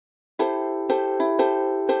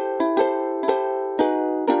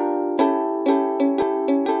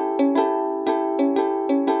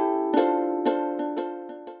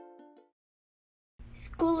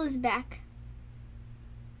is back.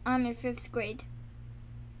 I'm in 5th grade.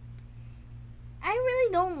 I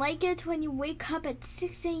really don't like it when you wake up at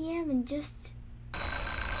 6 a.m. and just...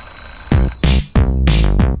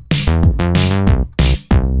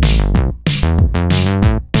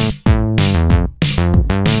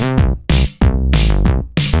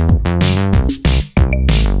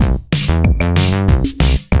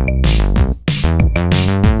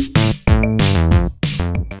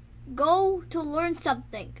 go to learn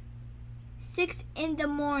something. 6 in the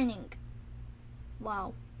morning.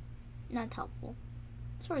 Wow. Not helpful.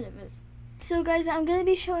 Sort of is. So guys, I'm going to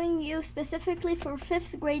be showing you specifically for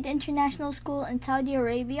 5th grade international school in Saudi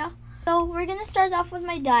Arabia. So we're going to start off with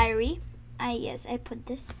my diary. Yes, I put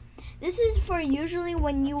this. This is for usually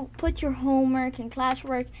when you put your homework and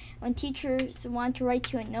classwork, when teachers want to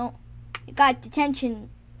write you a note. You got detention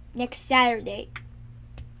next Saturday.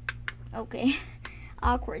 Okay.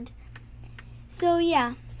 Awkward. So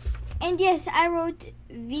yeah. And yes, I wrote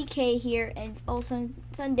VK here and also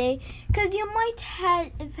Sunday, because you might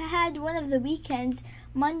have had one of the weekends,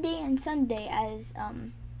 Monday and Sunday, as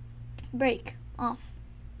break off,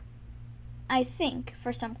 I think,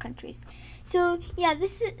 for some countries. So yeah,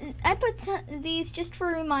 I put these just for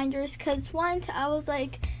reminders, because once I was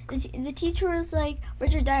like, the teacher was like,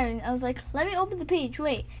 "Where's your diary?" And I was like, "Let me open the page,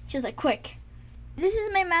 wait." She was like, "Quick." This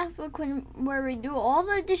is my math book where we do all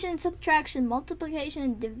the addition, subtraction, multiplication,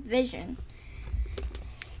 and division.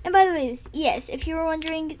 And by the way, yes, if you were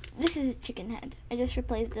wondering, this is a chicken head. I just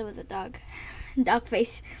replaced it with a dog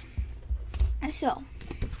face. So,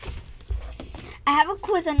 I have a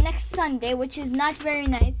quiz on next Sunday, which is not very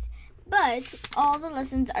nice, but all the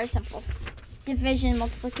lessons are simple. Division,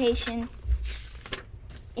 multiplication.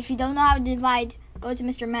 If you don't know how to divide, go to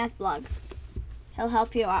Mr. Math Blog. He'll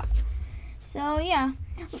help you out. So yeah,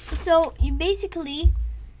 so you basically,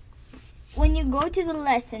 when you go to the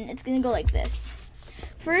lesson, it's going to go like this.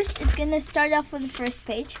 First, it's going to start off with the first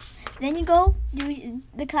page. Then you go do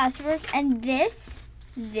the classwork, and this,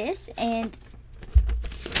 and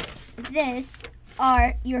this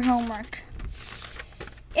are your homework.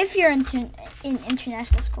 If you're in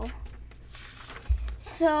international school.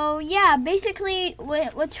 So yeah, basically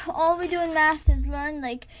what all we do in math is learn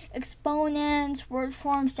like exponents, word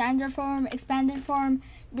form, standard form, expanded form,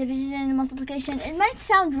 division and multiplication. It might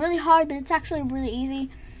sound really hard, but it's actually really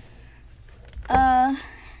easy.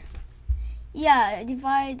 Yeah,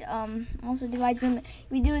 divide, also divide,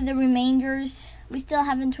 we do the remainders. We still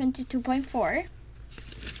haven't 22.4.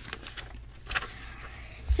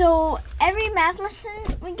 So every math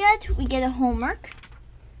lesson we get a homework.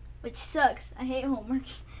 Which sucks. I hate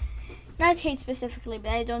homeworks. Not hate specifically,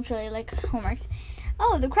 but I don't really like homeworks.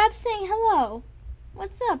 Oh, the crab's saying hello.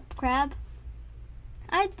 What's up, crab?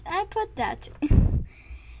 I put that.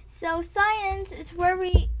 So science is where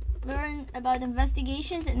we learn about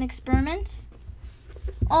investigations and experiments.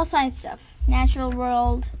 All science stuff. Natural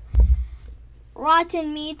world.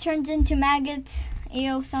 Rotten meat turns into maggots.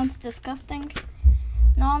 Ew, sounds disgusting.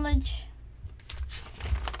 Knowledge.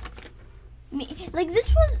 Like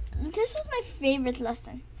this was my favorite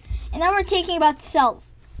lesson. And now we're taking about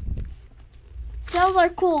cells. Cells are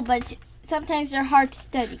cool, but sometimes they're hard to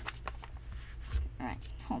study. Alright,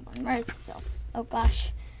 hold on. Where are the cells? Oh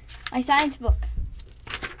gosh. My science book.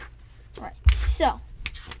 Alright, so.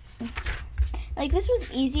 Like this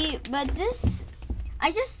was easy, but this,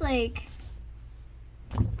 I just like,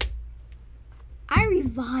 I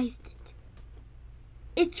revised it.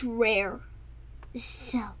 It's rare. The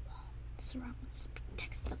cell surrounds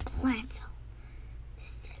protects the plant cell. The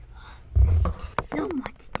cell wall is so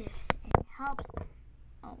much stiff and it helps.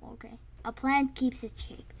 Oh, okay. A plant keeps its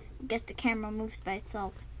shape. I guess the camera moves by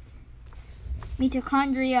itself.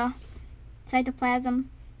 Mitochondria, cytoplasm,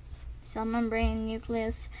 cell membrane,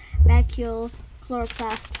 nucleus, vacuole,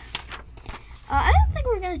 chloroplast. I don't think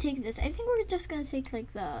we're gonna take this. I think we're just gonna take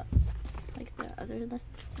like the other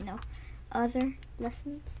lessons, other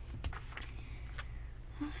lessons.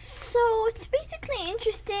 So it's basically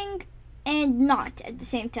interesting and not at the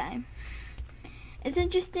same time. It's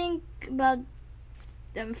interesting about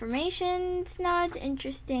the information. It's not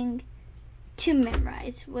interesting to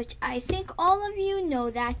memorize, which I think all of you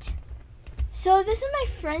know that. So this is my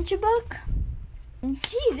French book.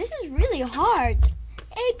 Gee, this is really hard.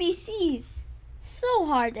 ABCs. So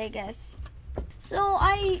hard, I guess. So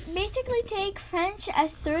I basically take French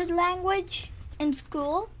as third language in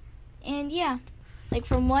school. And yeah, like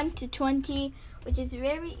from 1 to 20, which is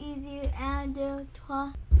very easy. And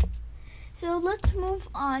so let's move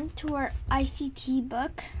on to our ICT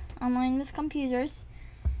book, Online with Computers.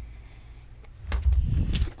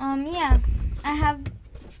 Yeah, I have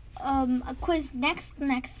a quiz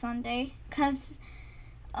next Sunday, because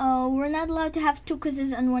we're not allowed to have 2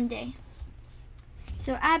 quizzes on one day.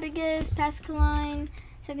 So Abacus, Pascaline,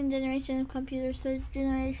 2nd generation computers, 3rd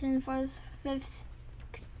generation, 4th, 5th.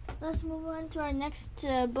 Let's move on to our next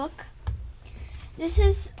book. This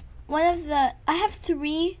is one of the, I have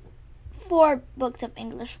 4 books of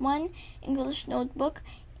English. 1 English notebook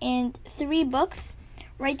and 3 books.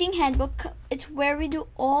 Writing handbook, it's where we do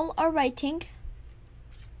all our writing.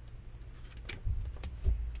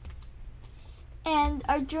 And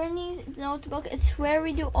our journey notebook is where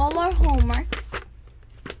we do all our homework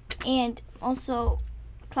and also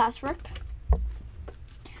classwork.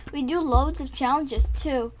 We do loads of challenges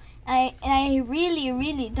too. I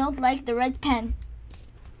really don't like the red pen.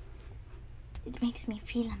 It makes me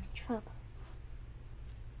feel I'm in trouble.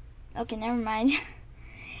 Okay, never mind.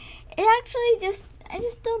 I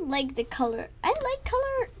just don't like the color. I like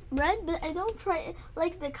color red, but I don't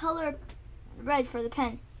like the color red for the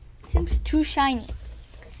pen. It seems too shiny.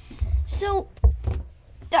 So,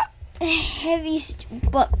 the heaviest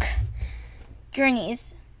book,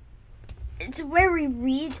 Journeys. It's where we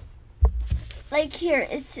read. Like here,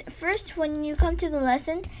 it's first when you come to the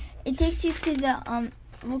lesson, it takes you to the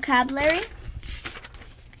vocabulary.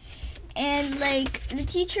 And like the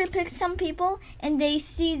teacher picks some people, and they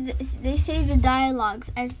say the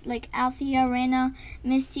dialogues as like Althea, Rena,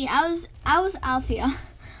 Misty. I was Althea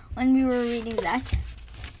when we were reading that.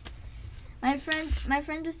 My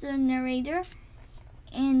friend was the narrator,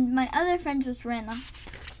 and my other friend was Rena.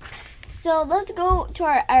 So let's go to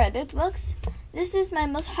our Arabic books. This is my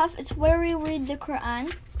Mus'haf. It's where we read the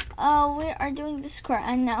Quran. We are doing this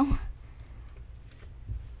Quran now.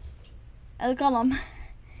 Al-Qalam.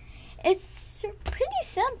 It's pretty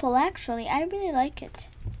simple, actually. I really like it.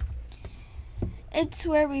 It's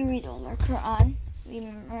where we read all our Quran. We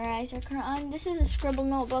memorize our Quran. This is a scribble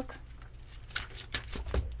notebook.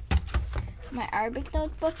 My Arabic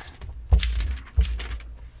notebook.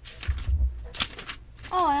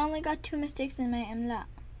 Oh, I only got 2 mistakes in my imla.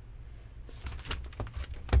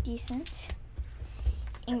 Decent.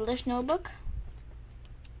 English notebook.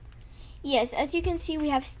 Yes, as you can see, we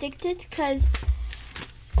have sticked it because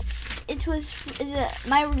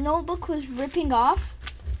my notebook was ripping off.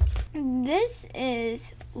 This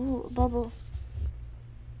is bubble.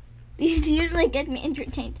 These usually get me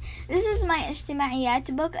entertained. This is my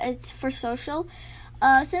Ijtimaiyat book. It's for social.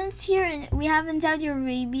 Since here we have in Saudi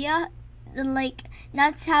Arabia, like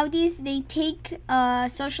not Saudis, they take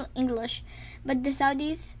social English, but the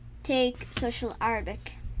Saudis take social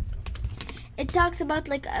Arabic. It talks about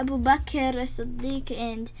like Abu Bakr as-Siddiq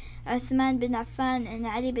and Uthman bin Affan and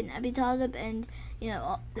Ali bin Abi Talib and the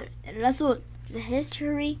Rasul, the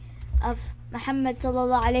history of Muhammad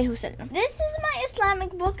sallallahu alaihi wasallam. This is my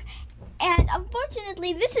Islamic book, and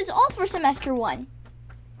unfortunately this is all for semester 1.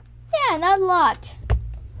 Yeah, not a lot.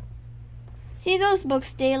 See those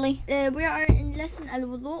books daily. We are in lesson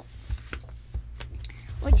Al-Wudu,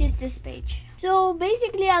 which is this page. So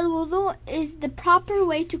basically Al-Wudu is the proper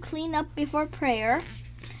way to clean up before prayer.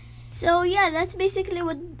 So yeah, that's basically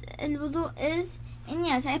what Al-Wudu is. And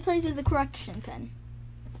yes, I played with the correction pen.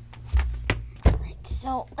 Alright,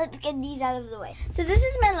 so let's get these out of the way. So this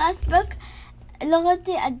is my last book,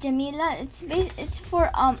 Lughati Al-Jamila. It's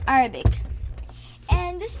for Arabic.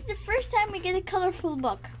 And this is the first time we get a colorful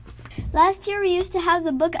book. Last year we used to have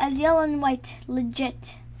the book as yellow and white,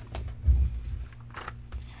 legit.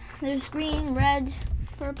 There's green, red,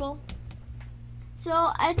 purple.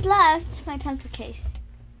 So at last, my pencil case.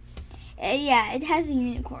 Yeah, it has a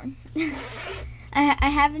unicorn. I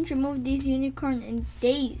haven't removed these unicorn in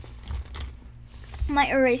days. My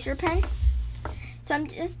eraser pen. So I'm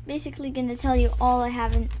just basically gonna tell you all I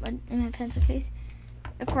have in my pencil case.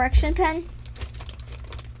 A correction pen.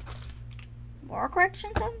 More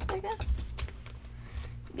correction pens, I guess.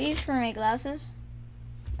 These for my glasses.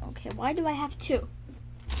 Okay, why do I have 2?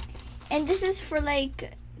 And this is for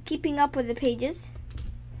like keeping up with the pages.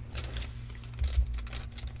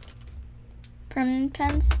 Permanent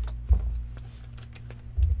pens.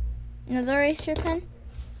 Another eraser pen.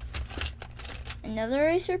 Another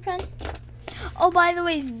eraser pen. Oh, by the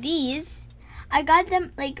way, these I got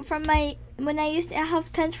them like from when I used to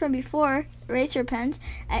have pens from before, eraser pens.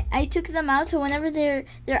 I took them out, so whenever they're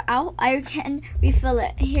out, I can refill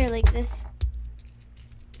it. Here, like this.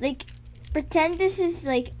 Like, pretend this is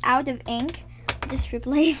like out of ink. Just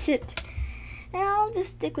replace it. And I'll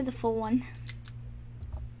just stick with the full one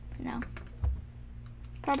for now.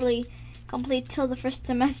 Probably complete till the first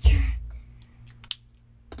semester.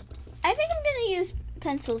 I think I'm gonna use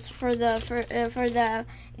pencils for the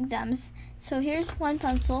exams. So here's one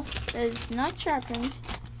pencil that is not sharpened.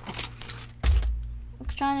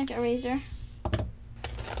 electronic eraser.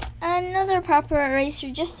 Another proper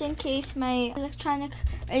eraser just in case my electronic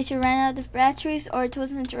eraser ran out of batteries or it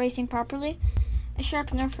wasn't erasing properly. A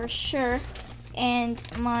sharpener for sure, and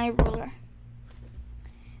my ruler.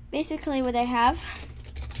 Basically what I have.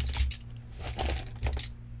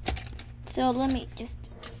 So let me just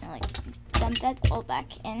dump that all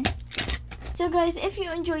back in. So guys, if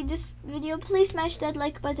you enjoyed this video, please smash that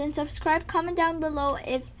like button, subscribe, comment down below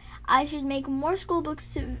if I should make more school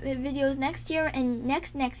books videos next year and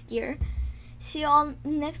next year. See you all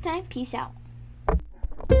next time. Peace out.